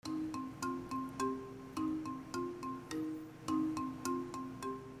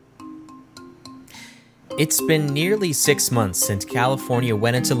It's been nearly 6 months since California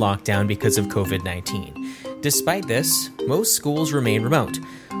went into lockdown because of COVID 19. Despite this, most schools remain remote.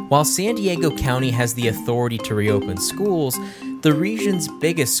 While San Diego County has the authority to reopen schools, the region's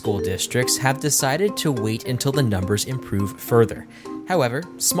biggest school districts have decided to wait until the numbers improve further. However,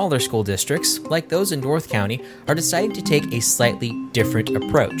 smaller school districts, like those in North County, are deciding to take a slightly different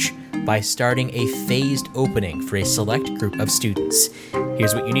approach by starting a phased opening for a select group of students.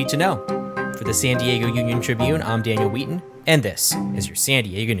 Here's what you need to know. For the San Diego Union Tribune, I'm Daniel Wheaton, and this is your San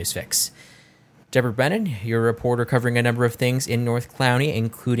Diego News Fix. Deborah Brennan, you're a reporter covering a number of things in North County,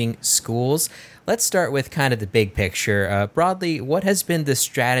 including schools. Let's start with kind of the big picture. Broadly, what has been the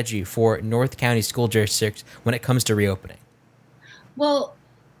strategy for North County school districts when it comes to reopening? Well,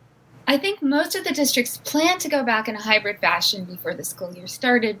 I think most of the districts plan to go back in a hybrid fashion before the school year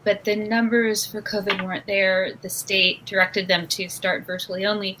started, but the numbers for COVID weren't there. The state directed them to start virtually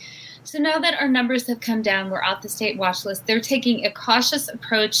only. So now that our numbers have come down, we're off the state watch list, they're taking a cautious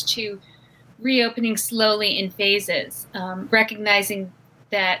approach to reopening slowly in phases, recognizing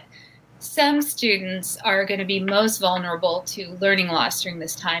that some students are going to be most vulnerable to learning loss during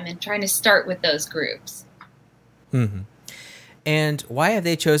this time and trying to start with those groups. Mm-hmm. And why have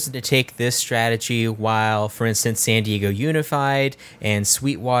they chosen to take this strategy while, for instance, San Diego Unified and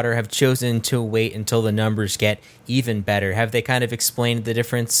Sweetwater have chosen to wait until the numbers get even better? Have they kind of explained the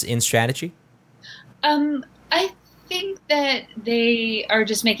difference in strategy? I think that they are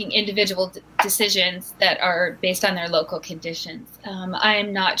just making individual decisions that are based on their local conditions.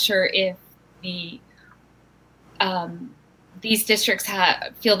 I'm not sure if these districts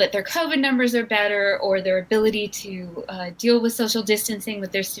feel that their COVID numbers are better or their ability to deal with social distancing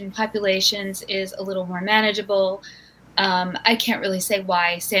with their student populations is a little more manageable. I can't really say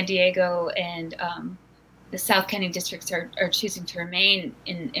why San Diego and the South County districts are choosing to remain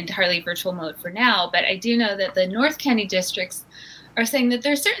in entirely virtual mode for now, but I do know that the North County districts are saying that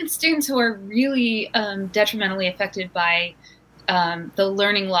there are certain students who are really detrimentally affected by the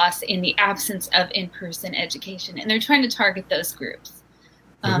learning loss in the absence of in-person education. And they're trying to target those groups.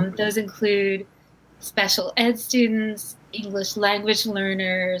 Those include special ed students, English language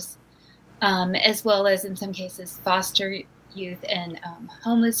learners, as well as in some cases foster youth and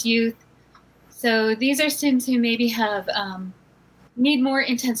homeless youth. So these are students who maybe need more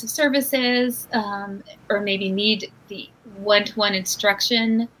intensive services or maybe need the one-to-one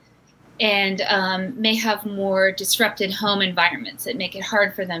instruction and may have more disrupted home environments that make it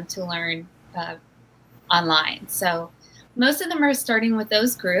hard for them to learn online. So most of them are starting with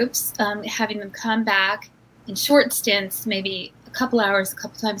those groups, having them come back in short stints, maybe a couple hours, a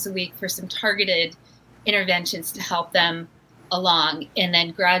couple times a week for some targeted interventions to help them along, and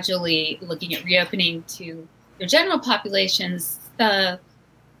then gradually looking at reopening to their general populations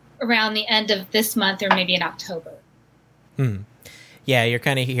around the end of this month or maybe in October. Yeah, you're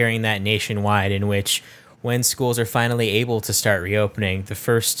kind of hearing that nationwide, in which when schools are finally able to start reopening, the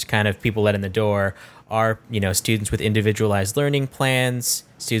first kind of people let in the door are, students with individualized learning plans,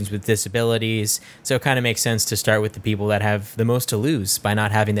 students with disabilities. So it kind of makes sense to start with the people that have the most to lose by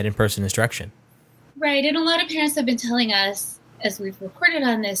not having that in-person instruction. Right, and a lot of parents have been telling us, as we've reported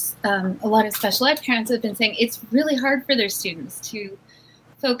on this, a lot of special ed parents have been saying it's really hard for their students to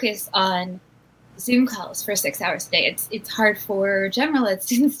focus on Zoom calls for 6 hours a day. It's hard for general ed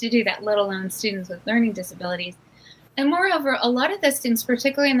students to do that, let alone students with learning disabilities. And moreover, a lot of the students,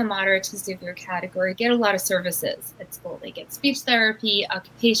 particularly in the moderate to severe category, get a lot of services at school. They get speech therapy,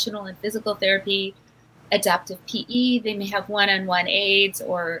 occupational and physical therapy, adaptive PE. They may have one-on-one aids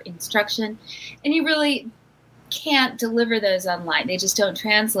or instruction. And you really can't deliver those online. They just don't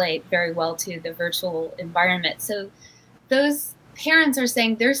translate very well to the virtual environment. So those parents are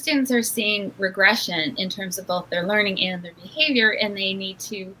saying their students are seeing regression in terms of both their learning and their behavior, and they need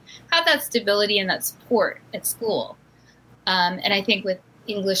to have that stability and that support at school. And I think with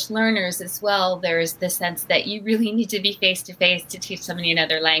English learners as well, there's the sense that you really need to be face-to-face to teach somebody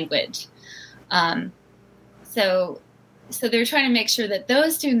another language. So they're trying to make sure that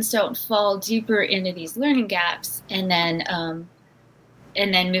those students don't fall deeper into these learning gaps and then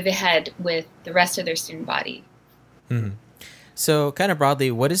move ahead with the rest of their student body. Mm-hmm. So kind of broadly,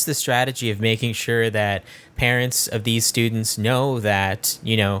 what is the strategy of making sure that parents of these students know that,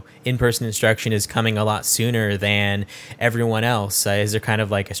 in-person instruction is coming a lot sooner than everyone else? Is there kind of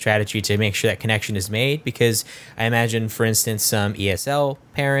like a strategy to make sure that connection is made? Because I imagine, for instance, some ESL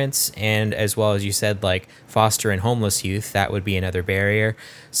parents and as well as you said, like foster and homeless youth, that would be another barrier.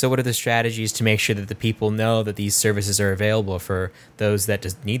 So what are the strategies to make sure that the people know that these services are available for those that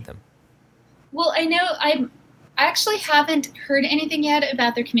just need them? Well, I know I actually haven't heard anything yet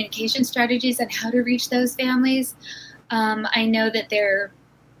about their communication strategies and how to reach those families. I know that they're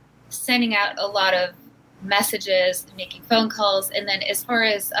sending out a lot of messages, making phone calls, and then as far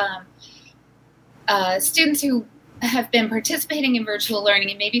as students who have been participating in virtual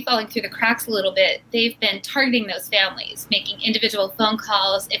learning and maybe falling through the cracks a little bit, they've been targeting those families, making individual phone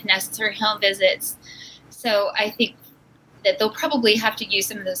calls, if necessary, home visits. So I think that they'll probably have to use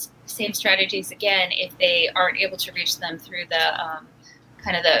some of those same strategies again if they aren't able to reach them through the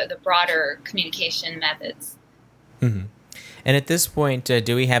the broader communication methods. Mm-hmm. And at this point,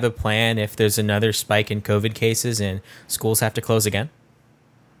 do we have a plan if there's another spike in COVID cases and schools have to close again?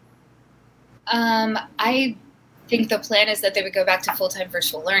 I think the plan is that they would go back to full-time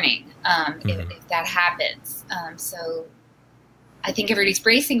virtual learning if that happens. So I think everybody's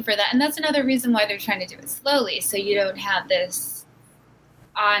bracing for that. And that's another reason why they're trying to do it slowly, so you don't have this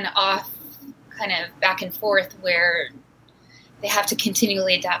on-off kind of back and forth where they have to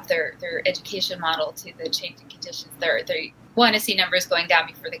continually adapt their education model to the changing conditions. They want to see numbers going down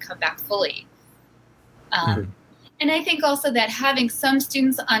before they come back fully. And I think also that having some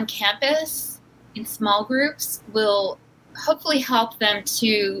students on campus in small groups will hopefully help them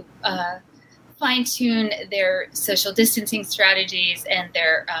to fine-tune their social distancing strategies and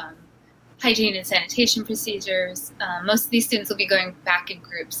their hygiene and sanitation procedures. Most of these students will be going back in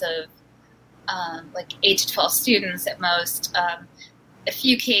groups of 8 to 12 students at most. A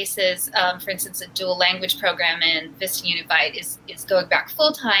few cases, for instance, a dual language program in Vista Unified is going back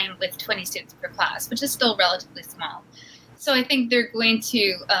full-time with 20 students per class, which is still relatively small. So I think they're going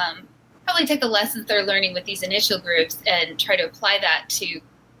to probably take the lessons they're learning with these initial groups and try to apply that to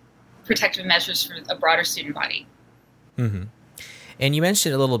protective measures for a broader student body. Mm-hmm. And you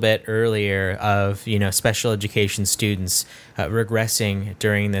mentioned a little bit earlier of, special education students regressing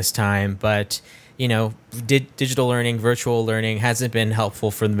during this time, but, digital learning, virtual learning hasn't been helpful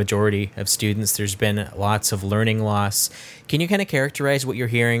for the majority of students. There's been lots of learning loss. Can you kind of characterize what you're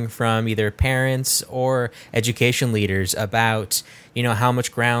hearing from either parents or education leaders about, how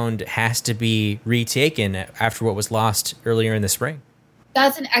much ground has to be retaken after what was lost earlier in the spring?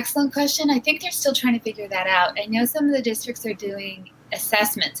 That's an excellent question. I think they're still trying to figure that out. I know some of the districts are doing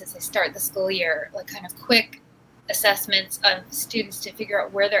assessments as they start the school year, like kind of quick assessments of students to figure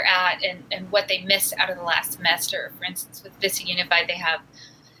out where they're at and what they missed out of the last semester. For instance, with Vista Unified, they have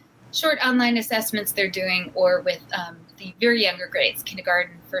short online assessments they're doing, or with the very younger grades,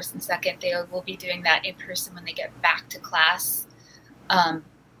 kindergarten, first and second, they will be doing that in person when they get back to class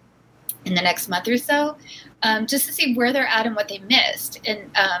in the next month or so. Just to see where they're at and what they missed. And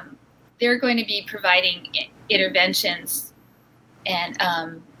they're going to be providing interventions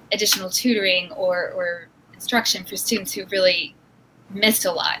and additional tutoring or instruction for students who really missed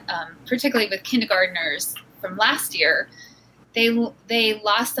a lot, particularly with kindergartners from last year. They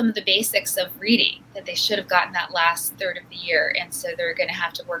lost some of the basics of reading that they should have gotten that last third of the year, and so they're going to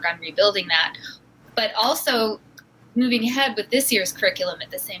have to work on rebuilding that. But also moving ahead with this year's curriculum at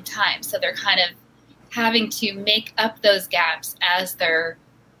the same time. So they're kind of having to make up those gaps as they're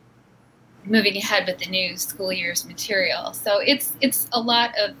moving ahead with the new school year's material. So it's a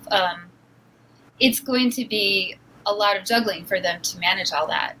lot of it's going to be a lot of juggling for them to manage all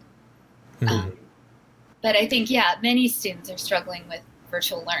that. But I think many students are struggling with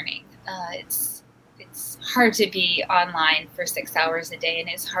virtual learning. It's hard to be online for 6 hours a day, and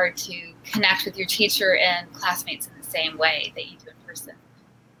it's hard to connect with your teacher and classmates in the same way that you do in person.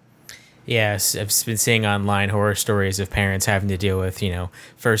 Yes, I've been seeing online horror stories of parents having to deal with,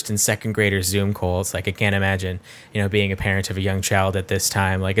 first and second graders Zoom calls. Like, I can't imagine, being a parent of a young child at this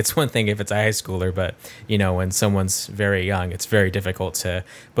time. Like, it's one thing if it's a high schooler, but, when someone's very young, it's very difficult to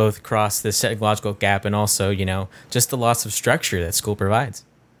both cross this technological gap and also, just the loss of structure that school provides.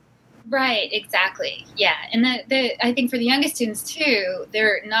 Right, exactly. Yeah. And I think for the youngest students, too,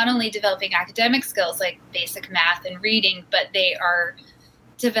 they're not only developing academic skills like basic math and reading, but they are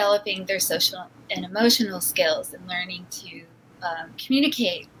developing their social and emotional skills and learning to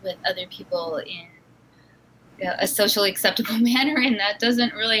communicate with other people in a socially acceptable manner, and that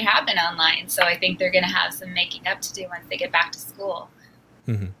doesn't really happen online. So I think they're going to have some making up to do once they get back to school.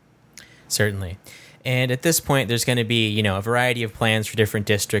 Mm-hmm. Certainly. And at this point, there's going to be, a variety of plans for different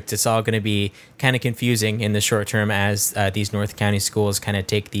districts. It's all going to be kind of confusing in the short term as these North County schools kind of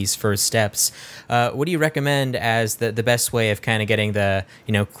take these first steps. What do you recommend as the best way of kind of getting the,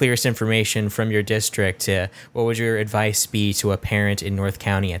 clearest information from your district? What would your advice be to a parent in North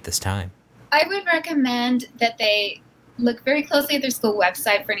County at this time? I would recommend that they look very closely at their school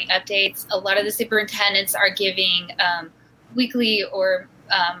website for any updates. A lot of the superintendents are giving weekly or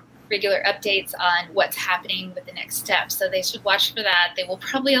regular updates on what's happening with the next step. So they should watch for that. They will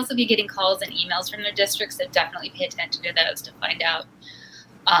probably also be getting calls and emails from their districts, so definitely pay attention to those to find out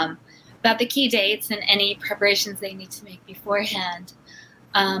about the key dates and any preparations they need to make beforehand.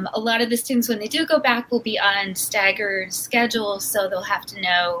 A lot of the students, when they do go back, will be on staggered schedules, so they'll have to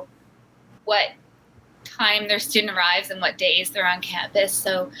know what time their student arrives and what days they're on campus.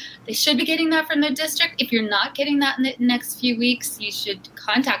 So they should be getting that from their district. If you're not getting that in the next few weeks, you should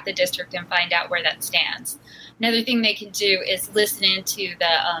contact the district and find out where that stands. Another thing they can do is listen into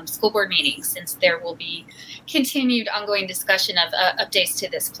the school board meetings, since there will be continued ongoing discussion of updates to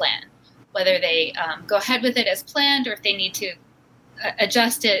this plan, whether they go ahead with it as planned or if they need to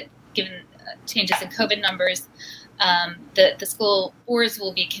adjust it given changes in COVID numbers. The school boards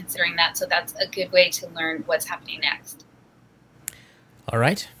will be considering that, so that's a good way to learn what's happening next. All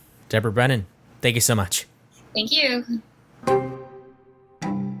right. Deborah Brennan, thank you so much. Thank you.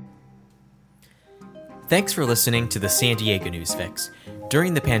 Thanks for listening to the San Diego News Fix.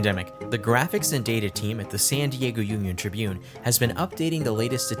 During the pandemic, the graphics and data team at the San Diego Union Tribune has been updating the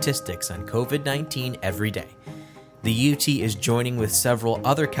latest statistics on COVID-19 every day. The UT is joining with several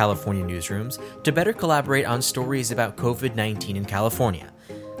other California newsrooms to better collaborate on stories about COVID-19 in California.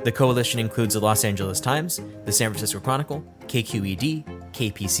 The coalition includes the Los Angeles Times, the San Francisco Chronicle, KQED,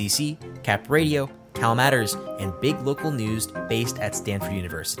 KPCC, Cap Radio, Cal Matters, and big local news based at Stanford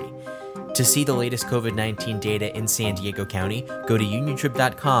University. To see the latest COVID-19 data in San Diego County, go to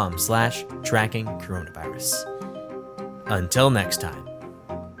uniontrib.com/trackingcoronavirus. Until next time.